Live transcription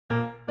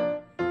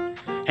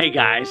Hey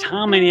guys,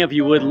 how many of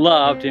you would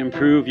love to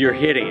improve your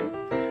hitting?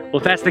 Well,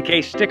 if that's the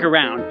case, stick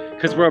around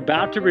because we're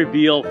about to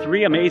reveal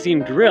 3 amazing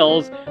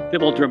drills that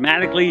will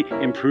dramatically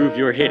improve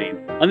your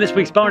hitting on this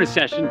week's bonus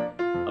session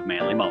of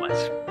Manly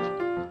Moments.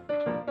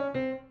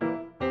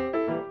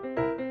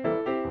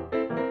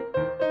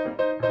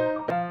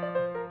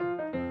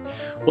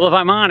 Well, if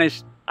I'm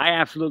honest, I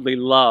absolutely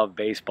love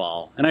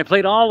baseball, and I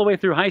played all the way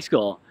through high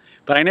school,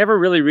 but I never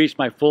really reached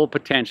my full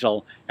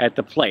potential at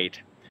the plate.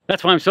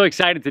 That's why I'm so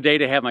excited today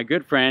to have my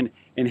good friend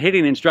and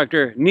hitting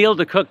instructor,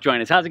 Neil.decook, join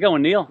us. How's it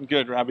going, Neil?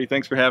 Good, Robbie.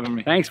 Thanks for having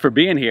me. Thanks for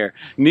being here.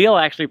 Neil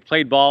actually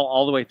played ball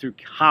all the way through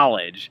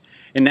college,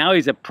 and now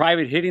he's a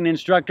private hitting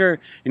instructor,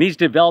 and he's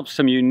developed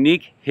some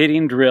unique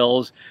hitting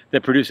drills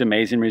that produce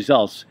amazing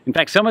results. In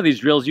fact, some of these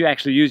drills you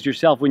actually used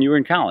yourself when you were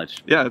in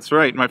college. Yeah, that's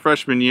right. My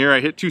freshman year,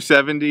 I hit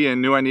 270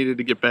 and knew I needed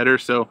to get better,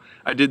 so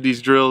I did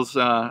these drills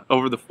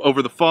over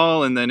the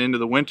fall and then into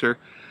the winter.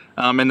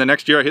 And the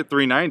next year, I hit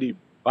 390.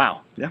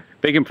 Wow. Yeah.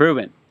 Big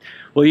improvement.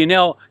 Well, you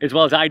know, as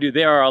well as I do,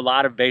 there are a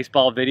lot of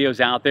baseball videos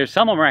out there.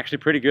 Some of them are actually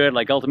pretty good,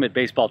 like Ultimate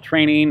Baseball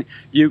Training,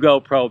 You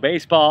Go Pro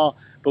Baseball.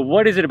 But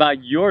what is it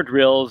about your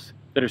drills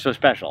that are so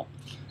special?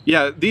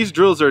 Yeah, these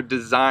drills are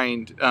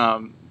designed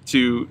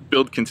to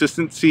build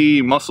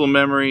consistency, muscle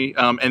memory,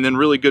 and then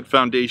really good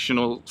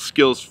foundational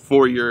skills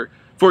for your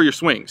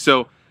swing.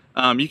 So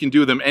you can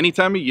do them any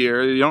time of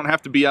year. You don't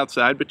have to be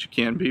outside, but you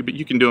can be. But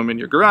you can do them in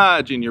your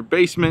garage, in your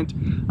basement,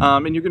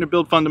 and you're going to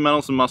build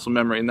fundamentals and muscle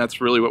memory, and that's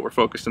really what we're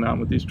focusing on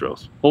with these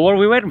drills. Well, what are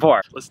we waiting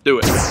for? Let's do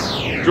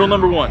it. Drill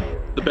number 1,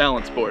 the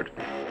balance board.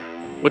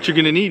 What you're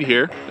going to need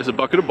here is a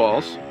bucket of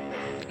balls,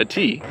 a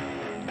tee,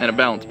 and a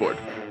balance board.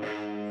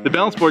 The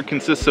balance board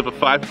consists of a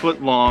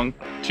 5-foot long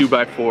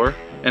 2x4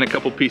 and a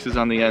couple pieces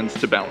on the ends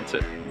to balance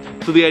it.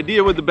 So the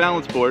idea with the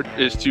balance board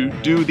is to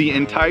do the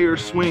entire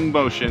swing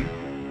motion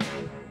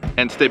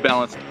and stay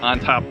balanced on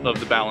top of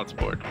the balance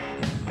board.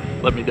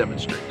 Let me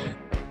demonstrate.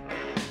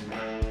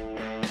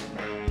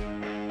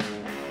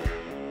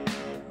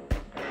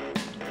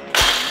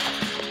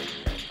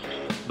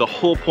 The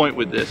whole point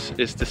with this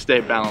is to stay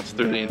balanced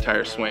through the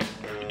entire swing.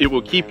 It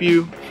will keep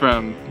you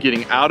from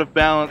getting out of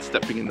balance,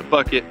 stepping in the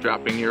bucket,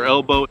 dropping your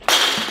elbow.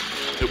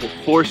 It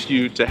will force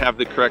you to have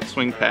the correct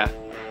swing path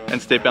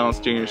and stay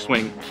balanced during your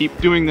swing.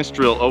 Keep doing this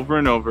drill over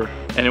and over,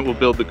 and it will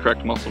build the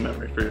correct muscle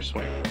memory for your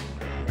swing.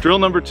 Drill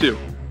number 2.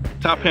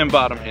 Top hand,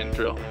 bottom hand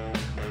drill.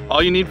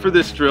 All you need for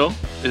this drill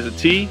is a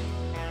tee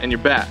and your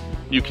bat.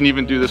 You can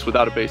even do this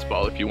without a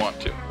baseball if you want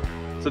to.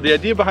 So the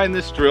idea behind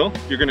this drill,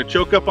 you're going to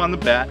choke up on the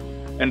bat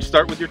and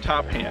start with your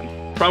top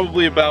hand,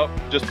 probably about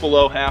just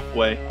below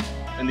halfway.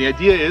 And the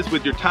idea is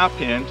with your top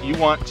hand, you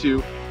want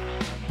to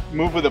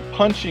move with a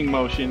punching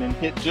motion and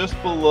hit just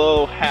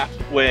below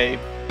halfway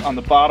on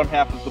the bottom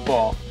half of the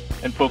ball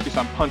and focus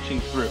on punching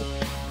through,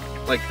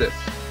 like this.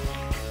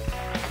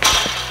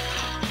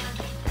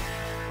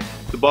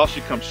 The ball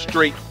should come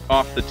straight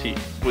off the tee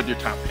with your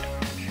top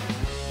hand.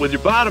 With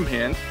your bottom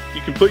hand,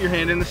 you can put your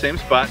hand in the same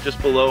spot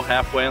just below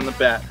halfway on the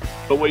bat,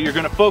 but what you're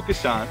going to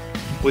focus on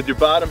with your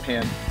bottom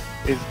hand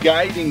is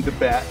guiding the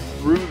bat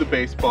through the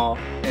baseball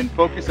and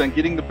focus on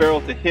getting the barrel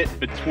to hit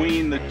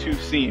between the 2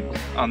 seams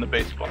on the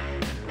baseball,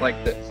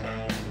 like this.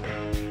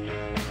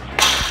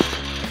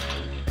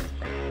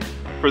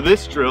 For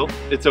this drill,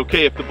 it's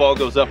okay if the ball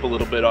goes up a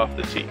little bit off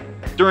the tee.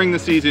 During the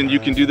season, you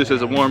can do this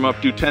as a warm-up,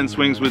 do 10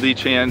 swings with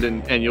each hand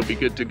and you'll be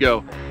good to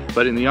go.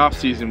 But in the off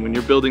season, when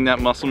you're building that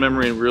muscle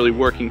memory and really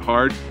working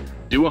hard,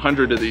 do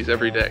 100 of these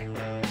every day.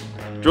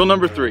 Drill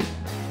number 3,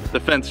 the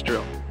fence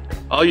drill.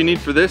 All you need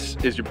for this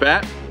is your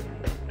bat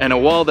and a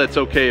wall that's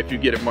okay if you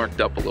get it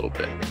marked up a little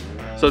bit.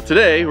 So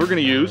today, we're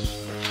gonna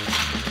use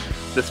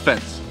this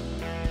fence.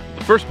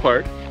 The first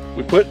part,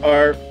 we put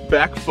our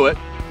back foot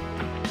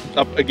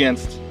up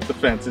against the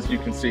fence, as you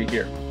can see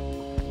here.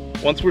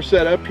 Once we're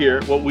set up here,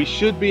 what we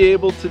should be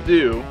able to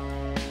do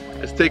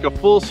is take a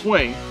full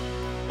swing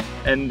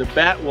and the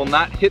bat will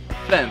not hit the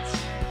fence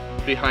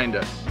behind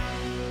us.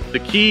 The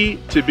key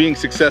to being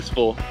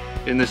successful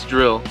in this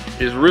drill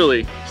is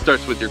really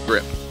starts with your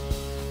grip.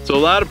 So a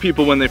lot of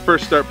people, when they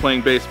first start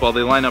playing baseball,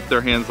 they line up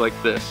their hands like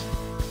this,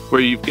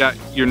 where you've got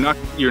your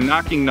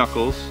knocking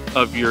knuckles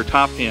of your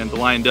top hand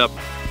lined up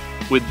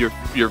with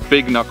your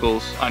big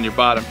knuckles on your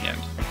bottom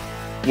hand.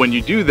 When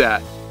you do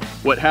that,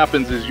 what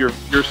happens is your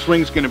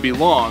swing's going to be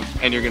long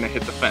and you're going to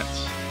hit the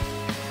fence.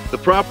 The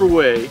proper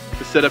way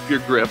to set up your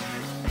grip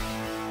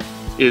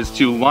is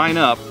to line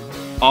up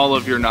all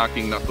of your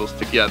knocking knuckles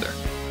together.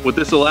 What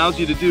this allows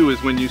you to do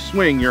is when you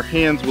swing, your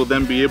hands will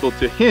then be able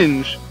to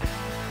hinge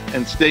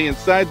and stay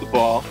inside the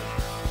ball,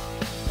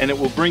 and it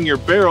will bring your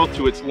barrel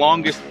to its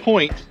longest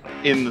point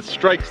in the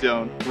strike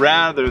zone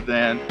rather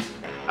than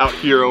out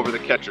here over the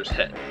catcher's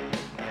head.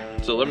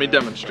 So let me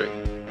demonstrate.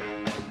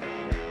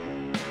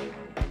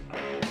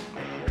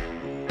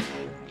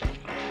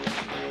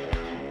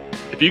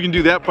 If you can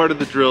do that part of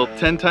the drill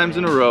 10 times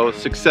in a row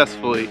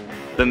successfully,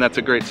 then that's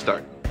a great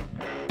start.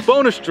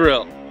 Bonus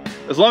drill.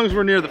 As long as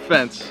we're near the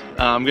fence,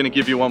 I'm gonna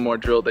give you one more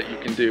drill that you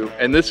can do.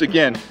 And this,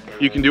 again,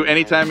 you can do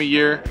any time of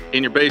year,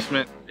 in your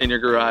basement, in your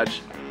garage,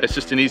 It's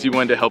just an easy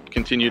one to help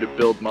continue to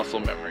build muscle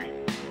memory.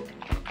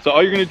 So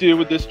all you're gonna do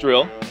with this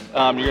drill,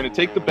 you're gonna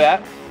take the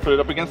bat, put it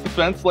up against the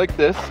fence like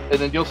this, and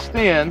then you'll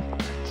stand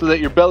so that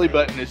your belly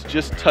button is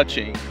just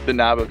touching the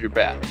knob of your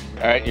bat.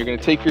 All right, you're gonna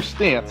take your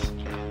stance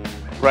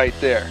right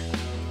there.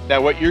 Now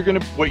what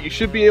you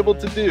should be able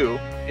to do,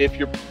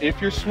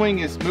 if your swing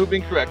is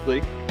moving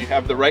correctly, you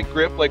have the right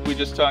grip like we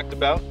just talked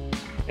about,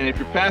 and if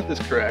your path is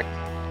correct,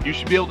 you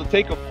should be able to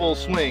take a full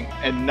swing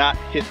and not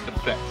hit the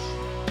fence.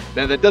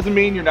 Now that doesn't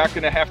mean you're not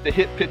gonna have to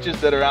hit pitches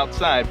that are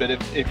outside, but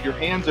if your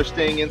hands are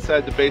staying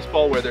inside the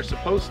baseball where they're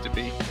supposed to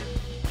be,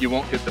 you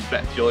won't hit the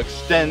fence. You'll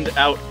extend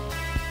out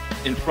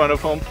in front of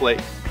home plate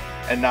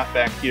and not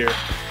back here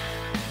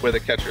where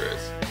the catcher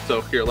is. So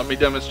here, let me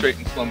demonstrate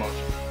in slow motion.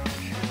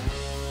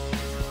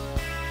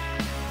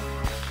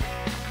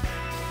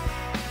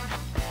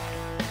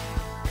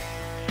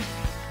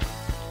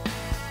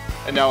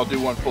 And now I'll do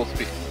one full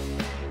speed.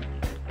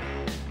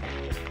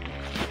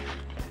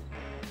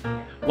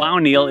 Wow,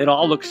 Neil, it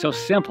all looks so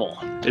simple.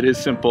 It is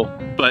simple,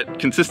 but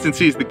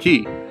consistency is the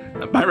key.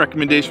 My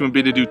recommendation would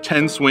be to do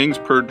 10 swings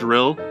per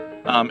drill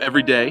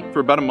every day for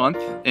about a month.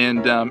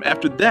 And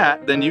after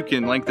that, then you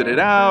can lengthen it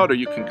out, or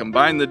you can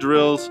combine the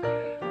drills.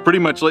 Pretty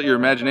much let your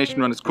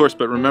imagination run its course,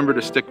 but remember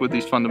to stick with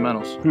these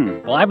fundamentals.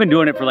 Well, I've been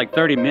doing it for like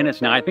 30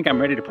 minutes now. I think I'm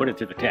ready to put it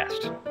to the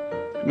test.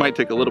 It might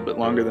take a little bit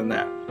longer than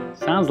that.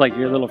 Sounds like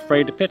you're a little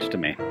afraid to pitch to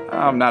me.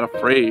 I'm not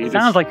afraid.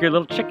 Sounds like you're a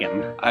little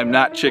chicken. I'm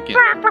not chicken.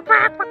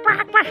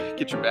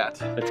 Get your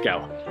bats. Let's go.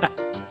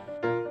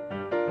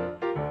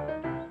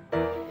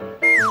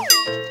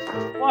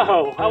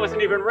 Whoa, I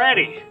wasn't even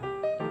ready.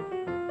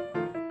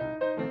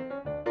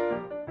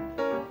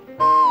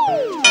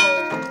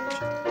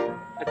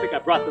 I think I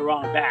brought the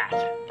wrong bat.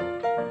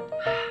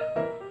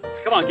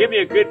 Come on, give me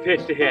a good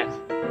pitch to hit.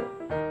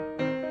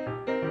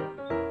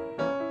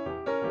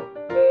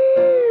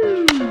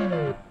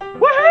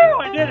 Woohoo!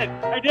 I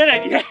did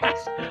it,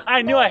 yes!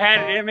 I knew I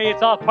had it in me.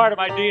 It's all part of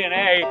my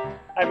DNA.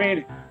 I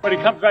mean, when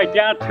it comes right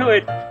down to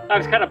it, I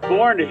was kind of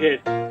born to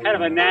hit. Kind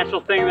of a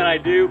natural thing that I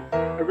do.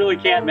 I really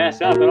can't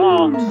mess up at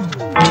all.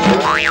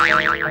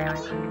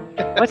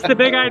 What's the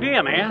big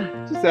idea,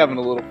 man? Just having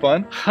a little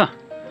fun.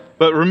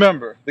 But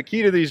remember, the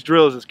key to these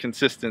drills is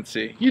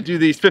consistency. You do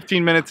these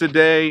 15 minutes a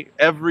day,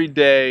 every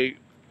day.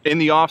 In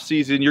the off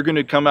season, you're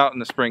gonna come out in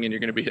the spring and you're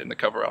gonna be hitting the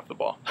cover off the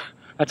ball.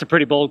 That's a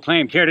pretty bold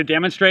claim. Care to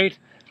demonstrate?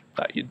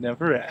 Thought you'd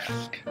never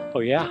ask. Oh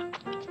yeah?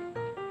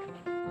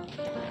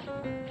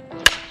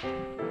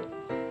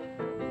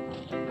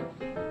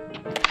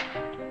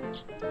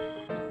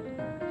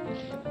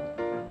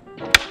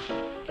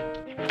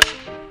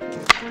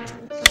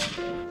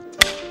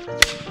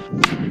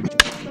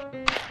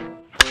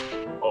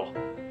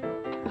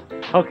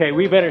 Okay,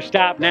 we better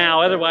stop now,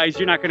 otherwise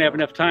you're not going to have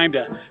enough time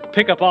to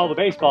pick up all the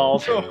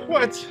baseballs. Oh,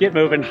 what? Get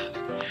moving.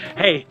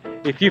 Hey,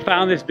 if you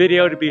found this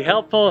video to be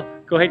helpful,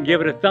 go ahead and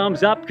give it a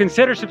thumbs up.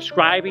 Consider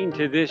subscribing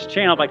to this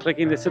channel by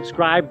clicking the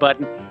subscribe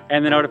button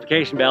and the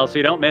notification bell so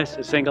you don't miss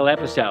a single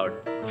episode.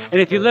 And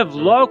if you live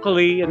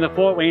locally in the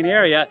Fort Wayne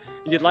area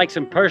and you'd like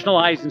some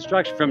personalized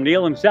instruction from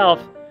Neil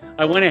himself,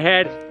 I went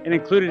ahead and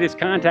included his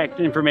contact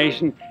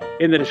information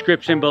in the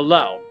description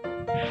below.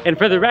 And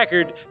for the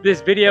record,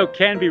 this video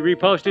can be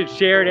reposted,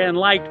 shared, and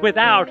liked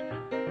without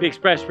the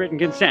express written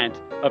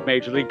consent of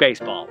Major League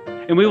Baseball.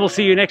 And we will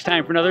see you next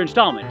time for another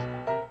installment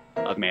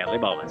of Manly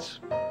Moments.